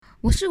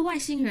我是外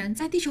星人，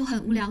在地球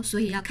很无聊，所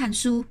以要看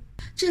书。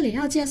这里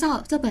要介绍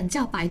这本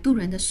叫《摆渡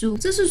人》的书，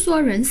这是说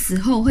人死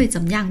后会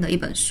怎么样的一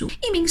本书。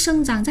一名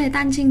生长在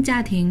单亲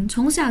家庭，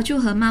从小就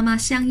和妈妈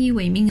相依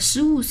为命的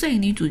15岁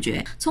女主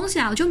角，从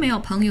小就没有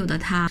朋友的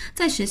她，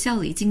在学校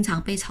里经常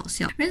被嘲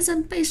笑，人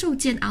生备受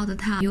煎熬的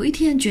她，有一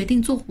天决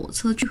定坐火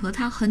车去和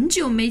她很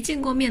久没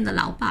见过面的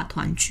老爸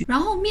团聚，然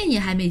后面也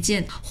还没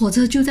见，火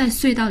车就在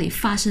隧道里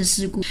发生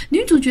事故，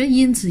女主角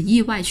因此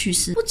意外去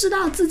世。不知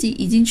道自己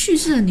已经去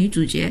世的女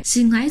主角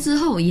醒来之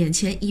后，眼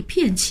前一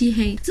片漆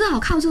黑，只好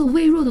靠着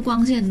微弱的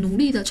光线努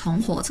力的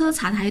从火车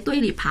残骸堆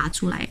里爬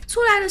出来。出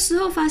来的时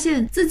候发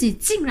现自己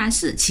竟然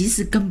是其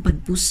实根本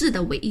不是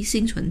的唯一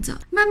幸存者。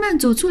慢慢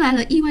走出来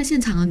了意外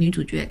现场的女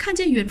主角，看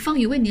见远方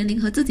有位年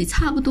龄和自己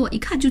差不多，一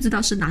看就知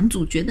道是男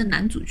主角的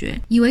男主角，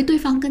以为对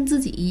方跟自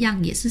己一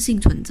样也是幸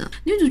存者。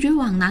女主角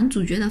往男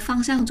主角的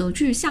方向走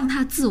去，向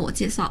他自我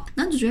介绍。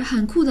男主角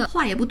很酷的，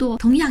话也不多，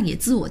同样也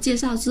自我介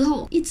绍之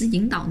后，一直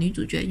引导女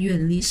主角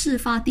远离事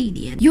发地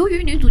点。由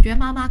于女主角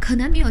妈妈可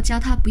能没有教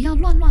她不要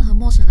乱和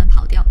陌生人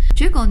跑掉，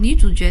结果女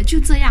主角就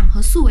这样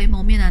和素未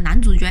谋面的男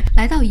主角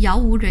来到杳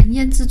无人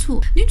烟之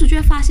处。女主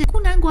角发现孤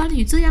男寡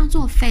女这样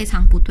做非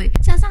常不对，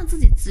加上自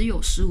己只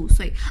有15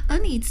岁，而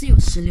你只有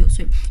16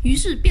岁，于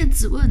是便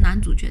质问男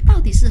主角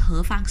到底是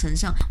何方神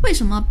圣，为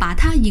什么把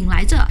他引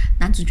来这？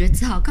男主角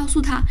只好告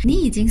诉他，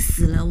你已经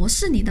死了，我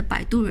是你的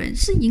摆渡人，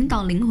是引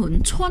导灵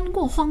魂穿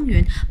过荒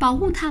原，保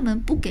护他们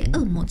不给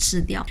恶魔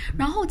吃掉，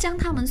然后将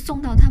他们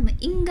送到他们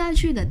应该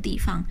去的地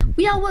方。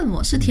不要问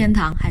我是天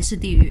堂还是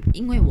地狱，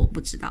因为我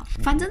不知道，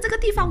反正这个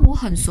地方我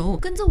很熟，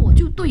跟着我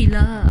就对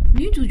了。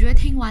女主角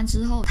听完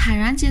之后坦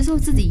然接受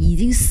自己已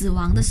经死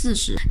亡的事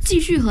实，继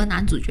续和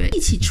男主角一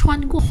起穿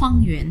过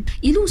荒原，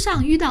一路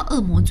上遇到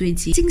恶魔追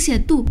击，惊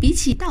险度比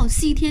起到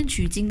西天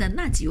取经的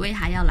那几位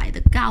还要来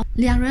得高。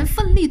两人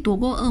奋力躲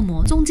过恶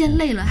魔，中间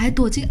累了还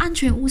躲进安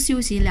全屋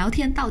休息聊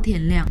天到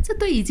天亮。这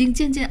对已经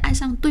渐渐爱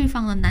上对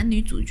方的男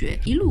女主角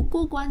一路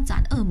过关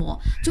斩恶魔，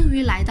终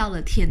于来到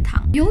了天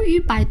堂。由于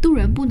摆渡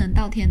人不能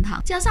到天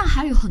堂，加上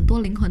还有很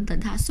多灵魂等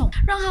他送，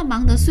让他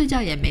忙得睡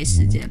觉也没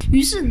时间，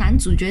于是男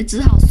主角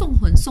只好送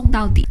魂送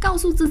到底，告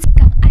诉自己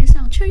刚爱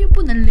上却又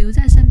不能留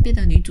在身边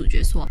的女主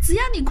角说，只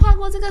要你跨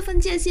过这个分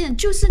界线，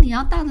就是你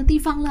要到的地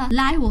方了，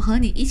来，我和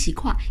你一起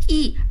跨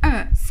，1、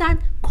2、3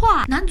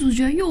跨。男主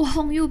角又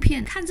哄又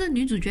骗，看着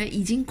女主角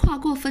已经跨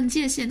过分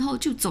界线后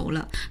就走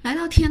了。来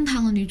到天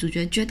堂的女主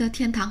角觉得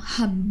天堂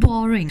很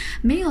boring，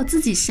 没有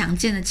自己想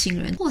见的情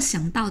人或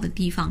想到的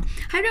地方，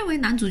还认为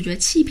男主角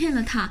欺骗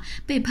了她，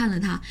背叛了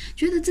她，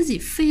觉得自己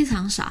非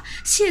常傻，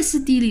歇斯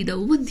底里的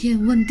问天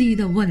问地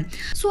的问，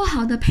说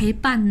好的陪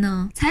伴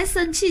呢？才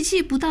生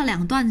气不到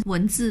2段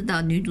文字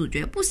的女主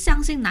角不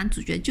相信男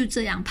主角就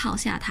这样抛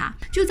下她。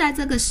就在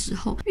这个时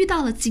候遇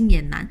到了金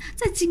眼男，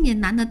在金眼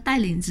男的带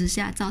领之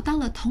下找到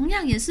了同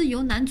样也是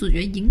由男主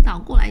角引导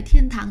过来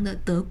天堂的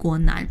德国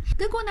男。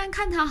德国男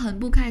看他很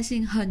不开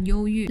心很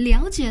忧郁，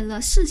了解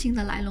了事情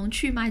的来龙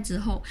去脉之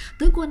后，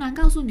德国男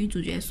告诉女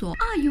主角说，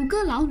有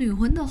个老女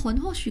魂的魂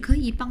或许可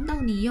以帮到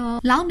你哟。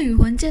老女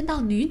魂见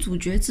到女主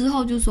角之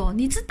后就说，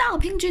你知道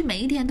平均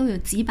每一天都有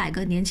几百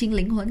个年轻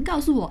灵魂告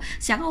诉我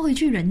想要回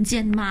去人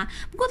间吗？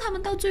不过他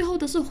们到最后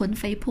都是魂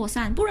飞魄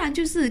散，不然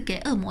就是给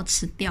恶魔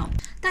吃掉，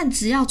但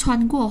只要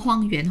穿过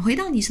荒原回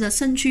到你的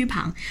身躯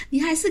旁，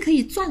你还是可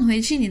以赚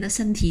回去你的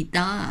身体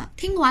的。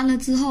听完了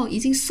之后已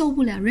经受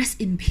不了 Rest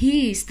in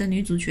Peace 的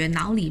女主角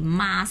脑里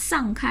马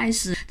上开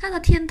始她的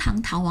天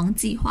堂逃亡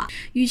计划，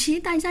与其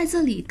待在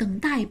这里等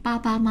待爸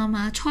爸妈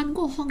妈穿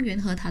过荒原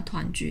和她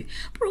团聚，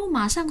不如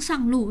马上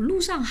上路，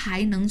路上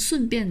还能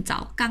顺便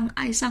找刚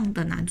爱上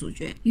的男主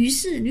角。于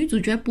是女主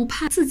角不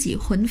怕自己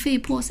魂飞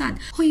魄散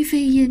灰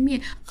飞烟灭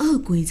恶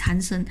鬼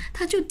缠身，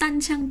她就单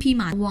枪匹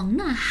马往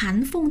那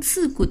寒风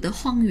刺骨的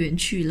荒原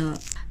去了。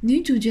女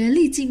主角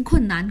历经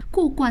困难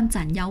过关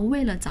斩妖，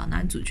为了找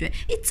男主角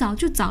一找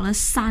就找了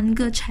3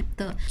个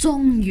chapter，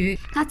 终于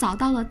她找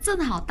到了正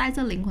好带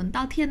着灵魂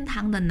到天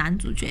堂的男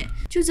主角。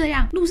就这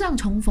样路上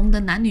重逢的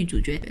男女主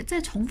角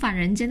在重返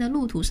人间的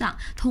路途上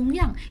同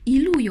样一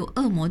路有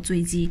恶魔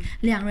追击，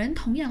两人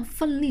同样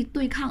奋力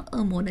对抗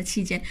恶魔的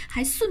期间，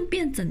还顺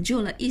便拯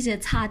救了一些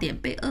差点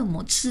被恶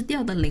魔吃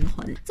掉的灵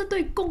魂。这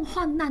对共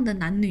患难的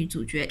男女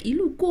主角一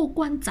路过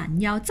关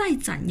斩妖再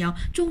斩妖，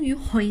终于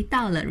回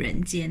到了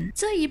人间。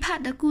这一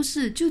part 的故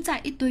事就在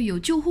一堆有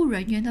救护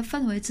人员的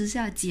氛围之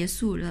下结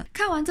束了。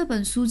看完这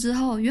本书之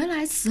后，原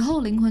来死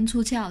后灵魂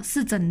出窍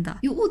是真的，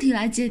有物体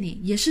来接你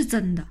也是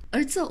真的，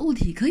而这物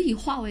体可以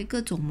化为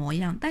各种模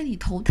样，带你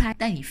投胎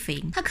带你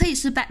飞。它可以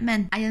是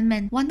Batman、Iron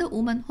Man、Wonder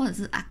Woman 或者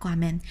是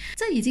Aquaman，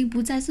 这已经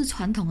不再是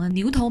传统的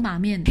牛头马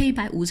面黑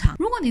白无常。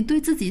如果你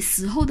对自己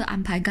死后的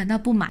安排感到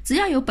不满，只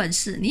要有本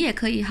事你也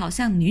可以好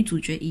像女主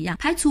角一样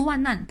排除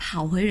万难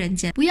跑回人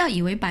间。不要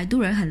以为摆渡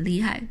人很厉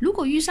害，如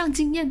果遇上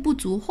经验不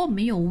足或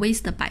没有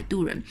waste 的摆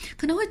渡人，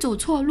可能会走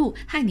错路，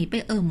害害你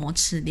被恶魔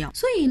吃掉。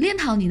所以练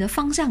好你的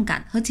方向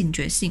感和警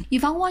觉性，以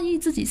防万一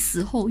自己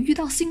死后遇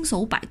到新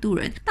手摆渡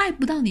人带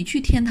不到你去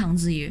天堂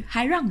之余，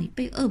还让你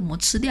被恶魔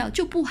吃掉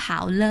就不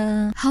好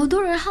了。好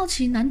多人好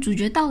奇男主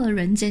角到了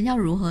人间要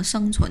如何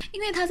生存，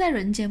因为他在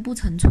人间不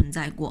曾存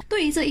在过。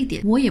对于这一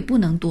点我也不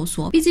能多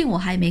说，毕竟我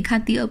还没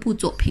看第二部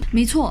作品。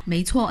没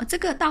错，这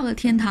个到了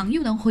天堂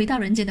又能回到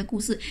人间的故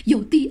事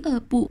有第二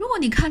部，如果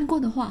你看过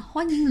的话，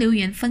欢迎留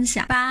言分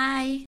享。拜。